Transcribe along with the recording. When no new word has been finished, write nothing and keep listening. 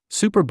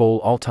Super Bowl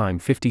all-time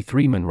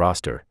 53-man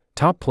roster,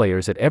 top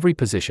players at every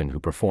position who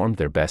performed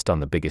their best on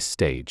the biggest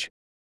stage.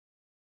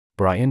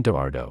 Bryan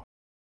DeArdo.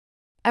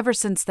 Ever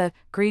since the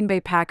Green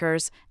Bay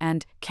Packers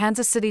and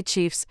Kansas City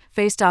Chiefs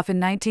faced off in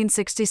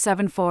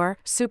 1967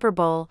 Super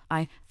Bowl,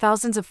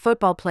 thousands of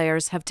football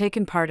players have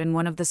taken part in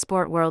one of the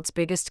sport world's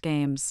biggest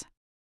games.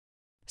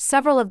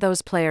 Several of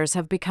those players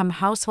have become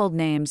household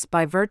names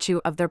by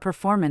virtue of their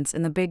performance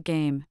in the big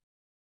game.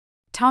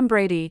 Tom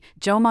Brady,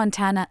 Joe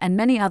Montana, and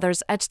many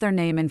others etched their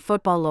name in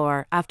football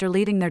lore after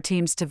leading their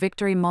teams to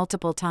victory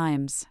multiple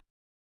times.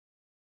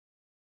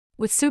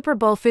 With Super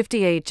Bowl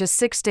 58 just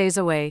 6 days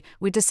away,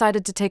 we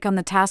decided to take on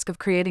the task of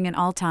creating an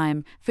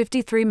all-time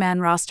 53-man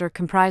roster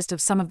comprised of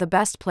some of the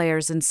best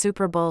players in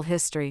Super Bowl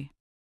history.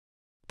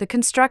 The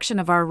construction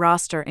of our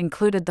roster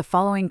included the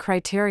following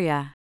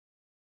criteria.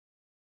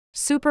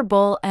 Super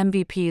Bowl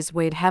MVPs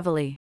weighed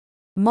heavily.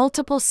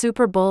 Multiple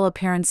Super Bowl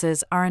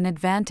appearances are an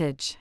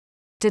advantage.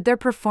 Did their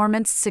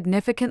performance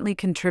significantly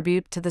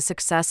contribute to the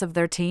success of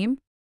their team?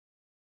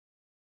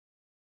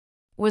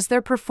 Was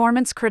their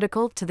performance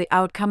critical to the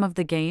outcome of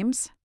the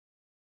games?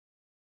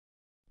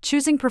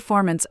 Choosing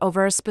performance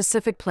over a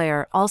specific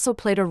player also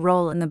played a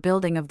role in the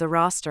building of the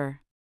roster.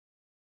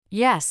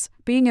 Yes,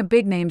 being a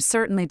big name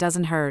certainly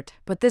doesn't hurt,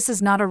 but this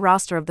is not a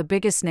roster of the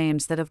biggest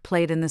names that have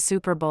played in the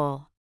Super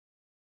Bowl.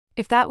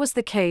 If that was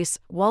the case,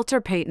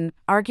 Walter Payton,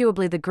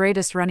 arguably the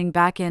greatest running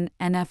back in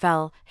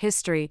NFL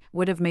history,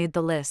 would have made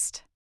the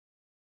list.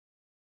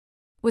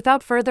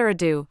 Without further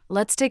ado,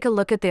 let's take a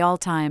look at the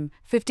all-time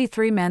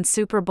 53-man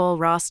Super Bowl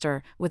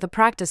roster, with a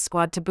practice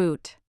squad to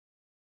boot.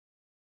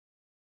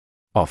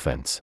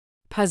 Offense.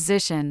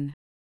 Position.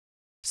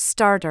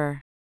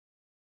 Starter.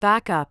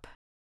 Backup.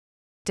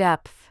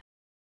 Depth.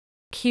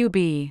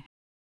 QB.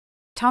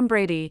 Tom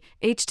Brady,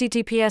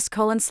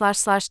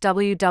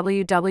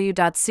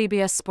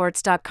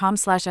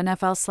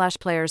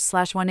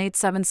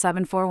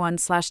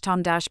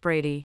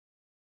 https://www.cbssports.com/NFL/players/18774one/Tom-Brady.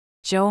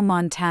 Joe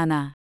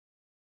Montana.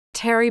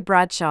 Terry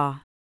Bradshaw.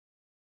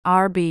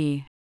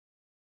 RB.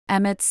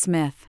 Emmitt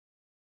Smith.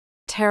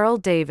 Terrell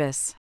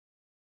Davis.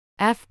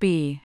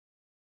 FB.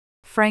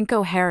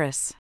 Franco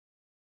Harris.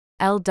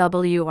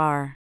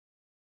 LWR.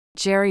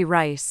 Jerry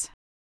Rice.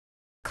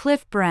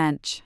 Cliff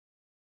Branch.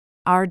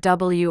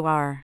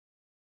 RWR.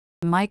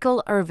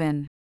 Michael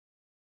Irvin.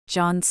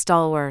 John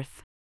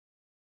Stallworth.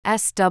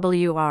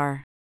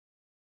 SWR.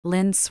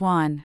 Lynn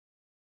Swann.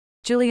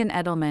 Julian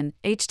Edelman,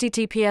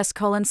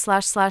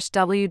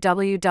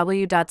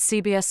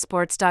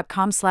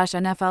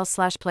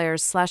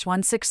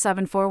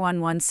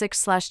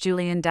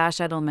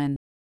 https://www.cbssports.com/NFL/players/1674116/Julian-Edelman.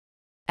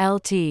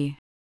 LT.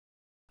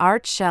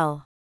 Art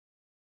Shell.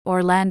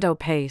 Orlando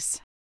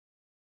Pace.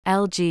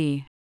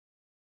 LG.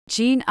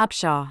 Gene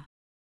Upshaw.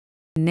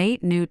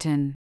 Nate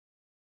Newton.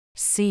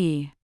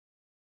 C.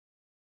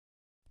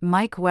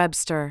 Mike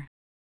Webster.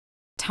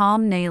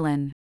 Tom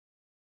Nalen.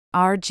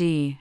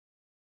 RG.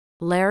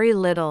 Larry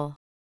Little.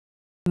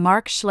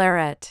 Mark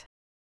Schlereth.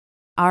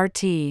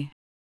 RT.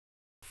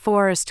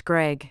 Forrest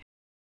Gregg.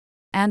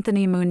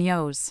 Anthony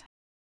Munoz.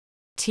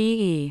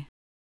 TE.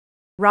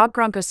 Rob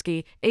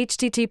Gronkowski,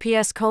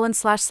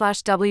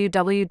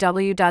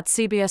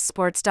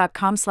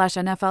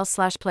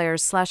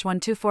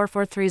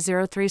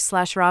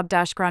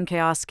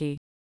 https://www.cbssports.com/NFL/players/1244303/Rob-Gronkowski.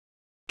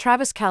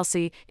 Travis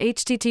Kelce,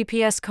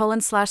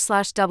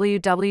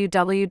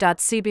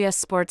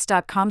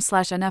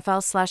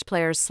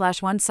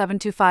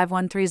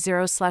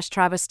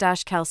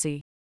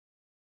 https://www.cbssports.com/NFL/players/1725130/Travis-Kelce.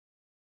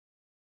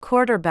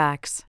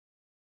 Quarterbacks.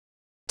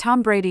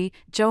 Tom Brady,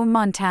 Joe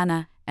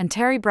Montana, and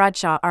Terry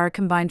Bradshaw are a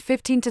combined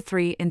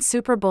 15-3 in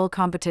Super Bowl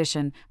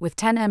competition, with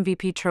 10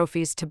 MVP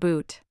trophies to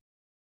boot.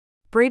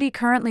 Brady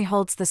currently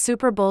holds the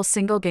Super Bowl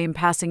single-game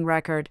passing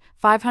record,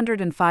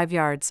 505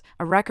 yards,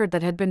 a record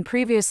that had been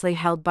previously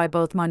held by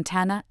both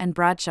Montana and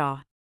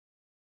Bradshaw.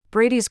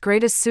 Brady's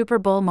greatest Super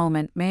Bowl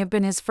moment may have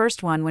been his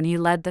first one when he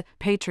led the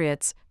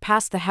Patriots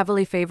past the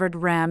heavily favored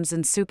Rams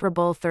in Super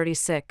Bowl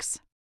 36.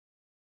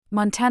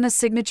 Montana's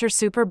signature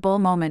Super Bowl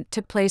moment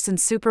took place in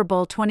Super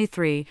Bowl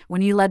 23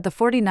 when he led the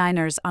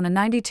 49ers on a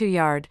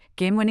 92-yard,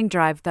 game-winning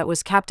drive that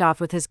was capped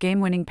off with his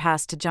game-winning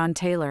pass to John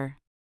Taylor.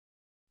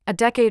 A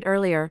decade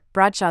earlier,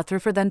 Bradshaw threw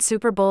for then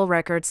Super Bowl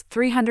records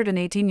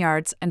 318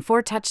 yards and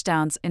 4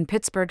 touchdowns in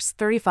Pittsburgh's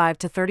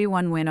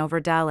 35-31 win over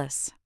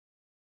Dallas.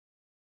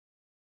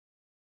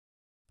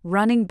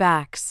 Running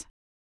backs.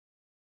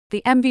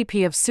 The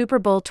MVP of Super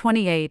Bowl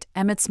 28,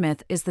 Emmitt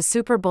Smith, is the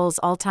Super Bowl's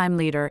all-time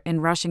leader in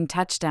rushing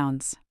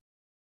touchdowns.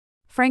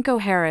 Franco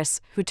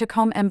Harris, who took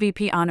home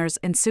MVP honors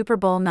in Super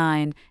Bowl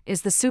 9,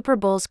 is the Super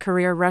Bowl's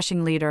career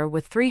rushing leader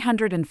with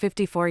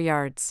 354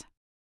 yards.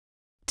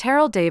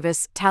 Terrell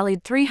Davis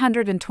tallied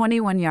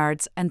 321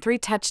 yards and 3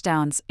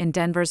 touchdowns in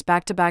Denver's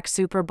back-to-back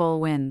Super Bowl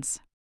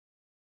wins.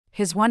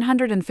 His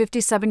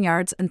 157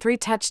 yards and 3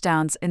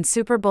 touchdowns in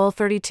Super Bowl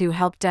 32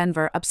 helped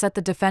Denver upset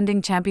the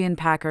defending champion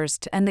Packers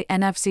to end the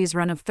NFC's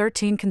run of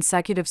 13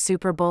 consecutive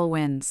Super Bowl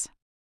wins.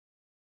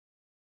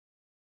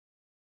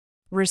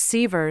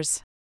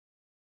 Receivers.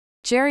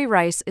 Jerry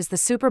Rice is the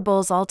Super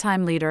Bowl's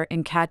all-time leader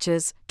in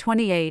catches,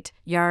 28,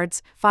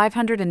 yards,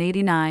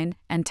 589,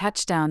 and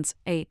touchdowns,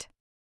 8.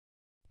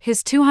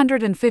 His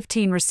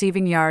 215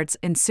 receiving yards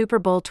in Super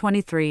Bowl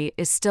 23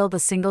 is still the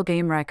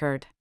single-game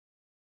record.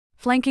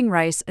 Flanking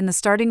Rice in the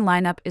starting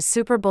lineup is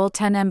Super Bowl X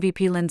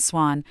MVP Lynn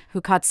Swann, who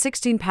caught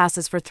 16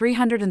 passes for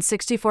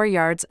 364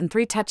 yards and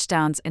 3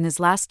 touchdowns in his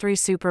last 3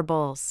 Super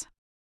Bowls.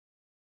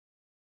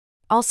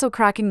 Also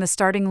cracking the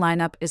starting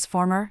lineup is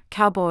former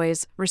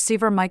Cowboys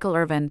receiver Michael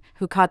Irvin,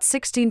 who caught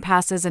 16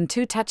 passes and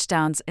 2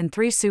 touchdowns in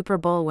 3 Super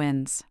Bowl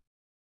wins.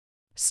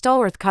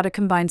 Stallworth caught a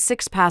combined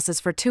 6 passes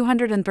for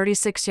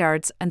 236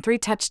 yards and 3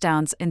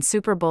 touchdowns in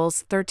Super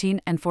Bowls 13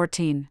 and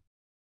 14.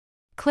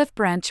 Cliff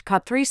Branch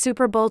caught 3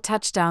 Super Bowl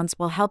touchdowns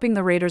while helping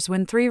the Raiders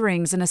win 3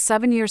 rings in a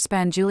 7-year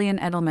span. Julian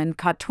Edelman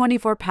caught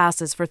 24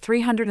 passes for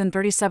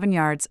 337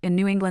 yards in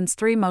New England's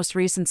 3 most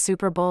recent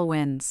Super Bowl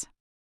wins.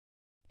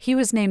 He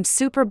was named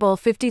Super Bowl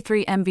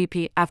 53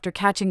 MVP after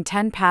catching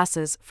 10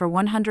 passes for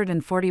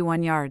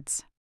 141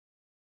 yards.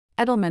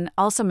 Edelman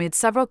also made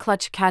several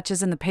clutch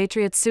catches in the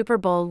Patriots' Super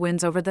Bowl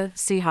wins over the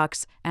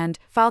Seahawks and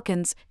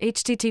Falcons.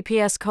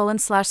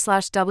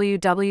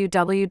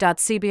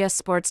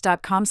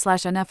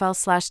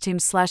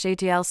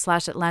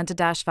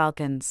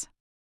 https://www.cbssports.com/nfl/teams/atl/Atlanta-Falcons.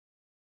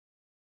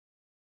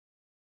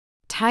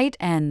 Tight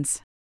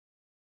ends.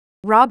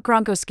 Rob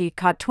Gronkowski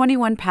caught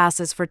 21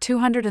 passes for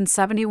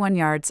 271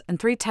 yards and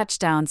 3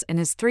 touchdowns in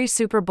his 3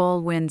 Super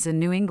Bowl wins in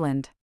New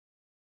England.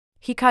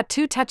 He caught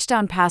 2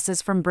 touchdown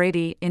passes from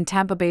Brady in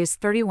Tampa Bay's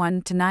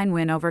 31-9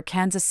 win over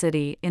Kansas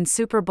City in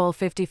Super Bowl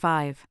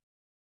 55.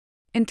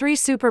 In 3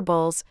 Super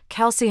Bowls,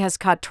 Kelce has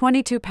caught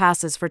 22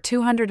 passes for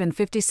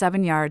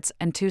 257 yards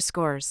and 2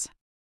 scores.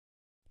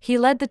 He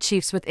led the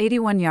Chiefs with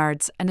 81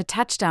 yards and a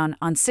touchdown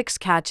on 6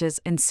 catches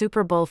in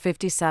Super Bowl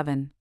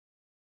 57.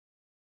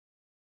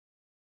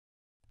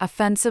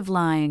 Offensive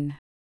line.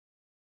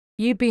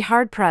 You'd be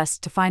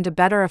hard-pressed to find a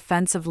better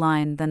offensive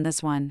line than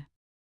this one.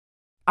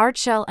 Art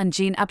Shell and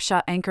Gene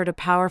Upshaw anchored a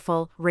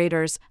powerful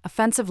Raiders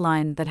offensive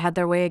line that had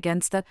their way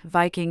against the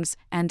Vikings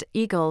and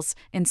Eagles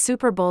in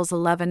Super Bowls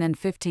 11 and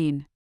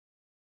 15.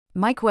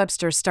 Mike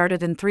Webster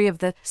started in 3 of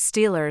the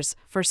Steelers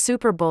for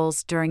Super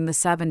Bowls during the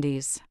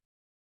 70s.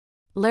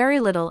 Larry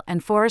Little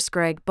and Forrest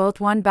Gregg both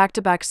won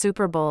back-to-back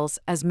Super Bowls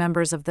as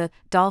members of the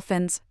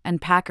Dolphins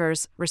and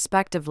Packers,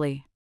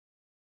 respectively.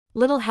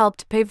 Little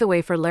helped pave the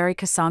way for Larry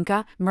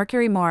Kasonka,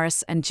 Mercury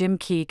Morris, and Jim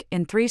Keek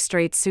in 3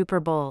 straight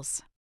Super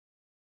Bowls.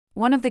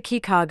 One of the key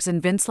cogs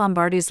in Vince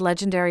Lombardi's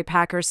legendary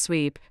Packers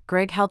sweep,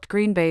 Gregg helped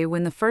Green Bay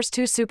win the first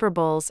 2 Super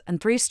Bowls and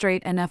 3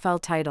 straight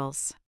NFL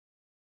titles.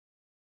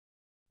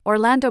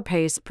 Orlando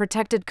Pace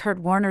protected Kurt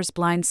Warner's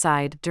blind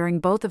side during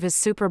both of his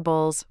Super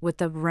Bowls with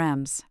the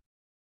Rams.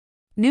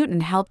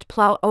 Newton helped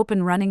plow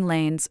open running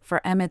lanes for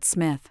Emmitt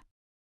Smith.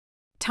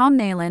 Tom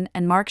Nalen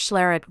and Mark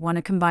Schlereth won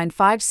a combined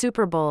 5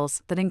 Super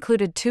Bowls that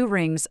included 2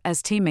 rings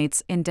as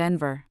teammates in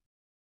Denver.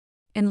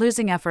 In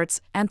losing efforts,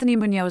 Anthony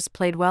Munoz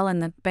played well in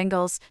the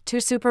Bengals' 2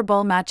 Super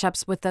Bowl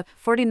matchups with the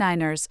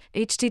 49ers.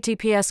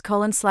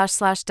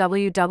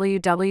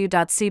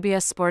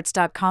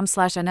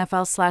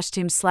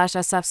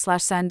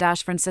 https://www.cbssports.com/nfl/teams/sf/San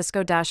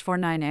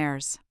Francisco-49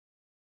 Airs.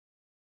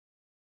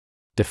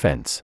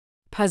 Defense.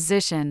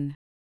 Position.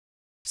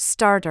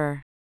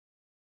 Starter.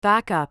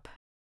 Backup.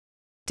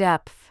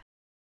 Depth.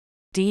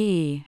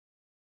 DE.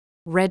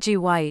 Reggie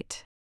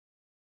White.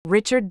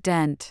 Richard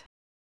Dent.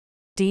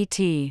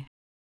 DT.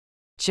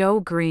 Joe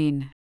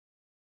Green.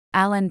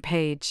 Alan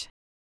Page.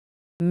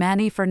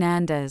 Manny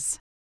Fernandez.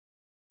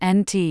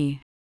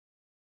 NT.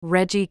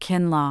 Reggie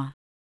Kinlaw.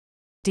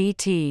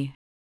 DT.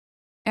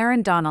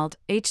 Aaron Donald,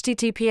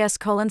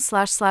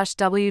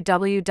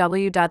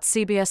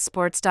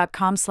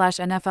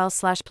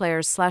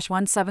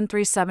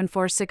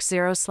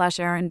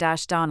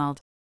 https://www.cbssports.com/nfl/players/1737460/Aaron-Donald.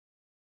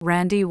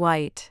 Randy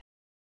White.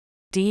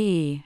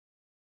 DE.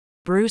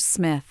 Bruce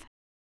Smith.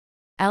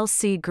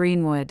 LC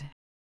Greenwood.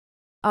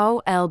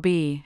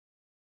 OLB.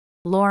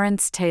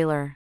 Lawrence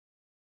Taylor.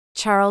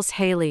 Charles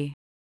Haley.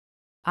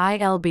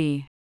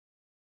 ILB.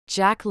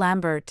 Jack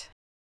Lambert.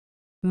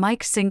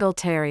 Mike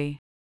Singletary.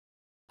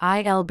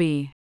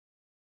 ILB.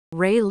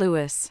 Ray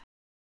Lewis.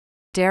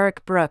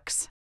 Derek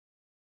Brooks.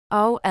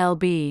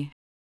 OLB.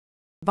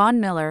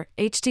 Von Miller,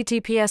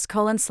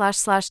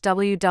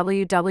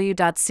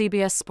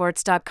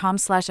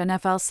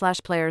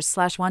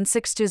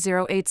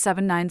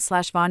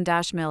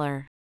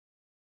 https://www.cbssports.com/nfl/players/1620879/Von-Miller.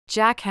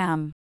 Jack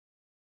Ham.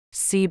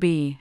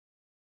 CB.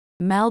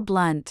 Mel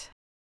Blunt.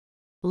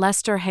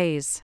 Lester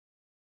Hayes.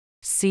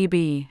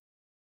 CB.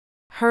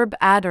 Herb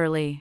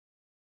Adderley.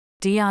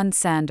 Deion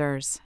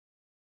Sanders.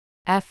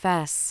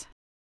 FS.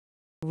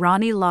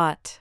 Ronnie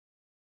Lott.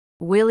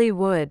 Willie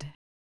Wood.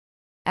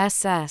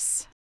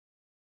 SS.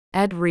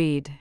 Ed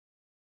Reed.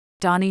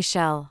 Donnie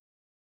Shell.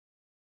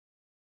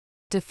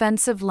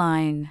 Defensive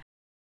line.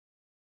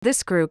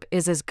 This group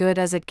is as good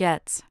as it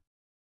gets.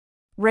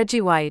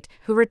 Reggie White,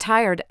 who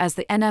retired as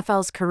the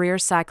NFL's career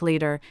sack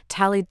leader,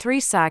 tallied 3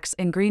 sacks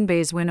in Green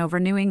Bay's win over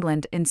New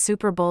England in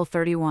Super Bowl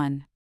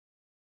 31.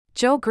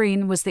 Joe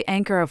Green was the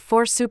anchor of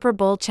 4 Super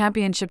Bowl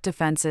championship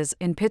defenses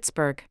in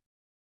Pittsburgh.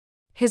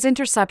 His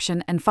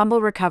interception and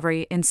fumble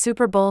recovery in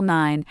Super Bowl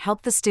IX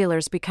helped the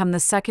Steelers become the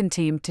second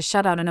team to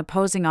shut out an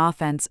opposing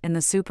offense in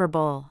the Super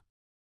Bowl.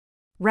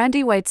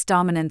 Randy White's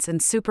dominance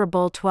in Super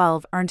Bowl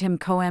XII earned him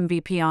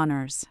co-MVP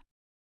honors.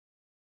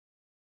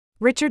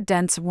 Richard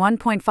Dent's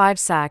 1.5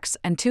 sacks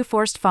and 2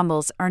 forced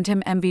fumbles earned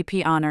him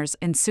MVP honors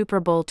in Super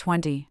Bowl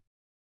XX.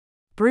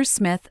 Bruce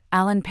Smith,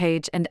 Alan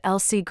Page, and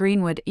L.C.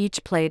 Greenwood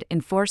each played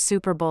in 4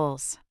 Super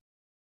Bowls.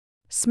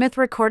 Smith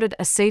recorded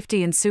a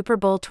safety in Super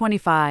Bowl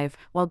XXV,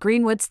 while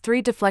Greenwood's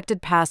 3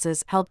 deflected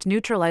passes helped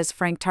neutralize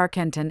Frank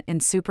Tarkenton in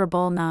Super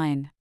Bowl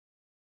IX.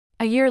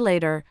 A year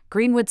later,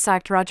 Greenwood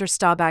sacked Roger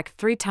Staubach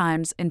 3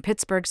 times in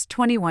Pittsburgh's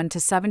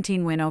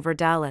 21-17 win over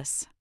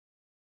Dallas.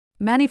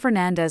 Manny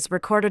Fernandez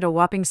recorded a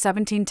whopping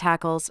 17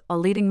 tackles while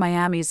leading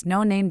Miami's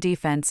no-name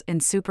defense in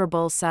Super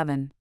Bowl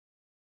VII.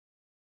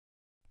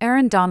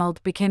 Aaron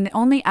Donald became the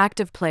only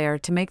active player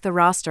to make the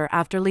roster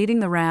after leading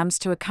the Rams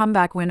to a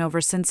comeback win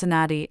over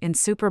Cincinnati in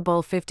Super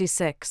Bowl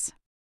 56.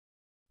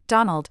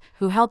 Donald,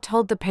 who helped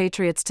hold the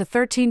Patriots to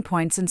 13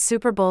 points in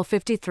Super Bowl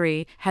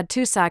 53, had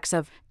 2 sacks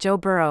of Joe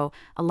Burrow,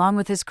 along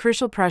with his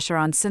crucial pressure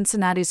on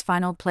Cincinnati's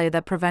final play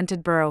that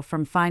prevented Burrow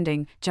from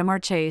finding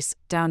Ja'Marr Chase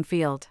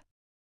downfield.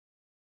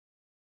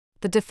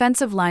 The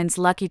defensive line's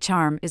lucky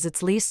charm is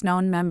its least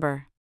known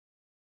member.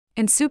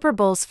 In Super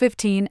Bowls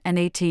 15 and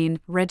 18,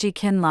 Reggie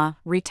Kinlaw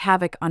wreaked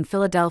havoc on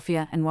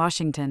Philadelphia and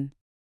Washington.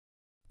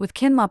 With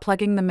Kinlaw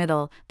plugging the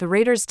middle, the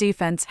Raiders'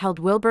 defense held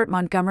Wilbert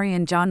Montgomery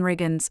and John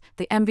Riggins,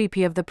 the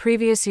MVP of the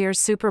previous year's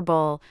Super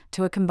Bowl,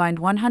 to a combined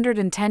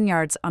 110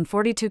 yards on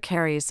 42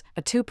 carries,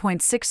 a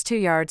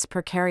 2.62 yards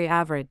per carry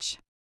average.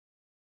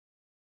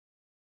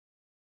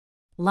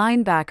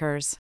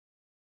 Linebackers.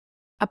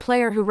 A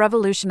player who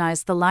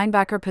revolutionized the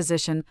linebacker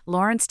position,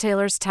 Lawrence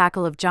Taylor's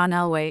tackle of John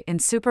Elway in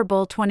Super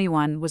Bowl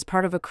XXI was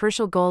part of a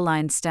crucial goal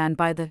line stand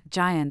by the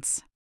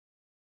Giants.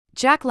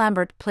 Jack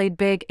Lambert played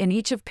big in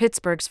each of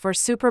Pittsburgh's 4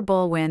 Super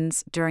Bowl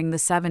wins during the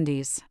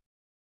 70s.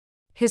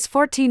 His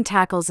 14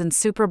 tackles in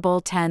Super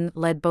Bowl X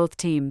led both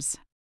teams.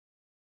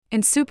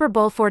 In Super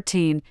Bowl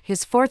XIV,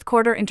 his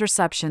fourth-quarter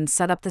interception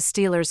set up the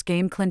Steelers'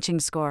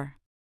 game-clinching score.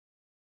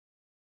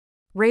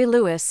 Ray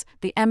Lewis,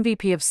 the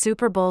MVP of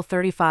Super Bowl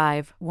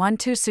XXXV, won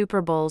 2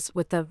 Super Bowls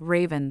with the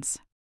Ravens.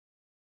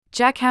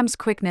 Jack Ham's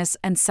quickness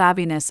and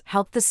savviness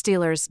helped the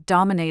Steelers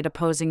dominate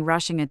opposing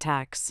rushing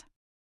attacks.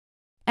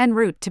 En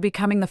route to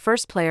becoming the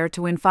first player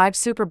to win 5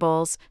 Super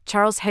Bowls,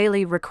 Charles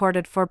Haley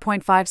recorded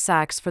 4.5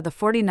 sacks for the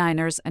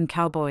 49ers and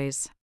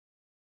Cowboys.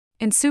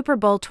 In Super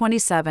Bowl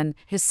XXVII,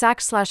 his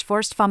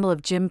sack/forced fumble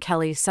of Jim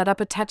Kelly set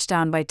up a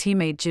touchdown by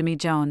teammate Jimmy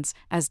Jones,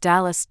 as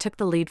Dallas took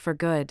the lead for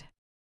good.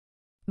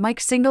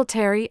 Mike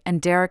Singletary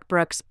and Derek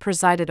Brooks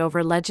presided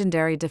over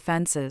legendary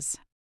defenses.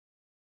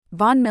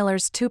 Von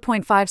Miller's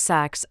 2.5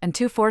 sacks and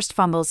 2 forced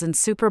fumbles in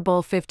Super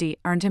Bowl 50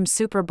 earned him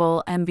Super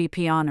Bowl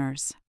MVP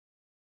honors.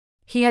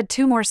 He had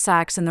 2 more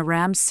sacks in the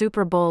Rams'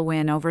 Super Bowl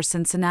win over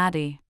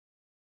Cincinnati.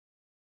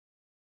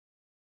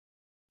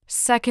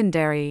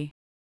 Secondary.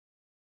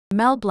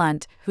 Mel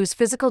Blount, whose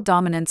physical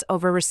dominance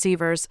over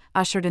receivers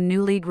ushered in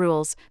new league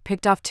rules,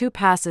 picked off 2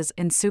 passes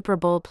in Super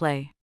Bowl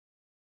play.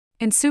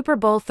 In Super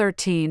Bowl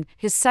XIII,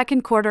 his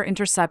second-quarter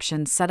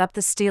interception set up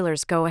the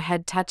Steelers'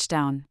 go-ahead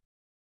touchdown.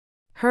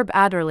 Herb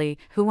Adderley,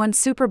 who won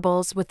Super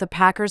Bowls with the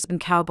Packers and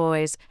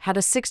Cowboys, had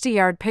a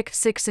 60-yard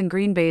pick-6 in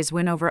Green Bay's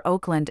win over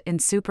Oakland in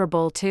Super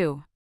Bowl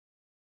II.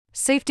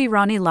 Safety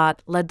Ronnie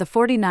Lott led the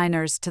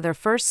 49ers to their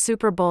first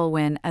Super Bowl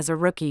win as a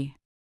rookie.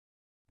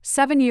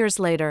 7 years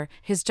later,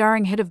 his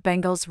jarring hit of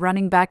Bengals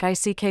running back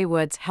I.C.K.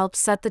 Woods helped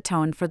set the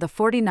tone for the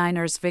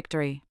 49ers'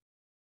 victory.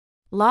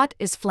 Lott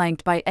is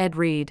flanked by Ed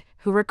Reed,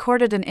 who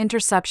recorded an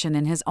interception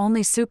in his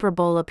only Super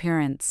Bowl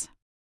appearance.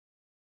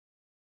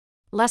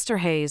 Lester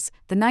Hayes,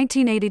 the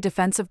 1980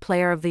 Defensive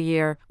Player of the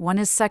Year, won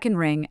his second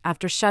ring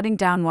after shutting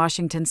down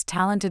Washington's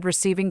talented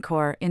receiving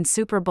corps in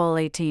Super Bowl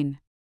XVIII.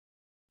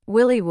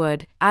 Willie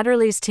Wood,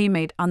 Adderley's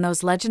teammate on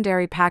those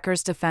legendary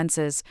Packers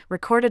defenses,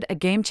 recorded a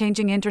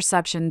game-changing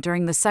interception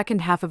during the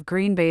second half of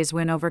Green Bay's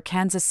win over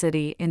Kansas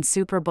City in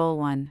Super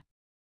Bowl I.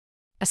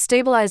 A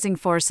stabilizing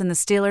force in the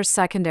Steelers'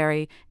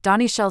 secondary,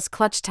 Donnie Shell's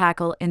clutch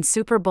tackle in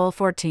Super Bowl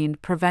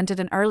XIV prevented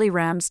an early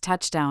Rams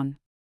touchdown.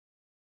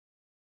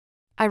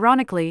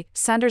 Ironically,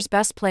 Sanders'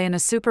 best play in a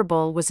Super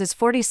Bowl was his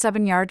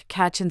 47-yard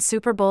catch in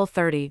Super Bowl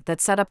XXX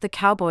that set up the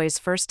Cowboys'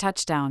 first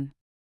touchdown.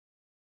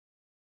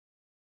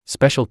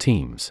 Special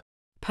teams.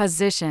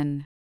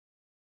 Position.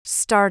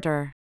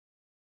 Starter.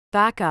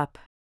 Backup.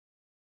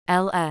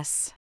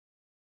 LS.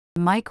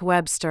 Mike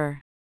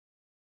Webster.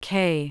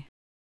 K.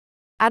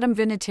 Adam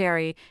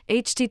Vinatieri,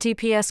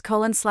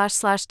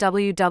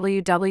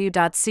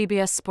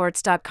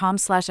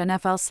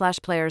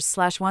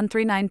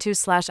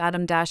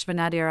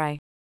 https://www.cbssports.com/nfl/players/1392/Adam-Vinatieri.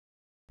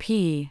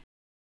 P.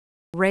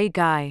 Ray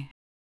Guy.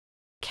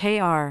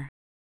 Kr.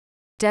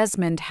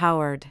 Desmond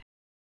Howard.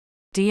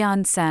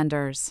 Deion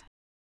Sanders.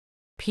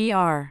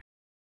 Pr.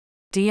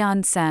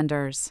 Deion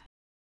Sanders.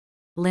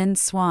 Lynn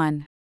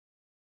Swan.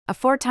 A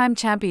four-time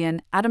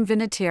champion, Adam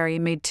Vinatieri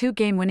made 2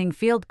 game-winning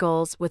field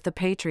goals with the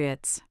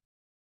Patriots.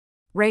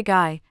 Ray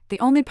Guy, the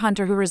only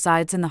punter who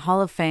resides in the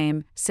Hall of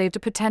Fame, saved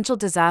a potential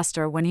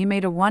disaster when he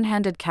made a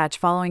one-handed catch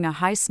following a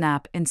high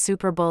snap in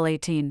Super Bowl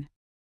XVIII.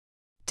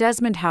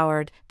 Desmond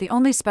Howard, the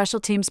only special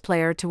teams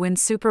player to win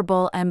Super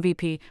Bowl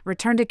MVP,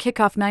 returned a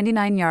kickoff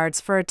 99 yards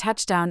for a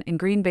touchdown in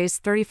Green Bay's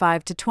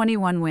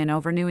 35-21 win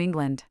over New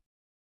England.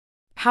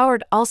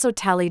 Howard also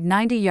tallied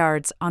 90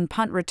 yards on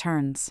punt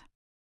returns.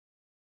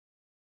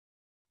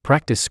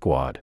 Practice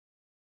squad.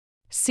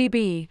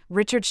 CB,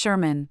 Richard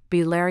Sherman,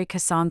 B. Larry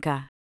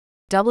Kasonka.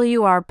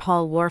 WR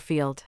Paul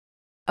Warfield.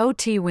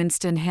 OT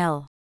Winston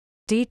Hill.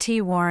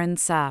 DT Warren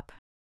Sapp.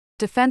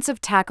 Defensive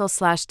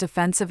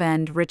tackle/defensive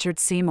end Richard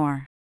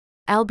Seymour.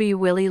 LB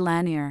Willie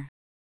Lanier.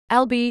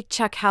 LB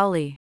Chuck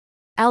Howley.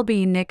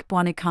 LB Nick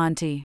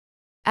Buoniconti.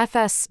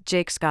 FS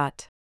Jake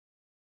Scott.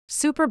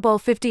 Super Bowl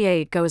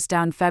 58 goes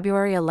down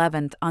February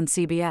 11th on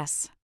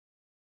CBS.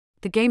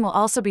 The game will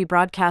also be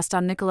broadcast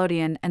on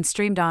Nickelodeon and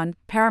streamed on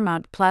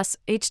Paramount+,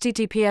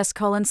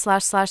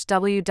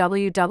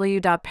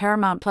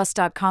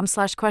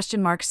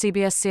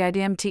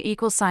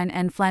 https://www.paramountplus.com/?CBSCIDMT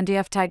 =N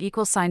FLANDF tag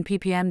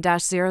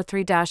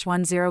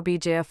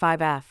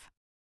 =PPM-03-10BJ5F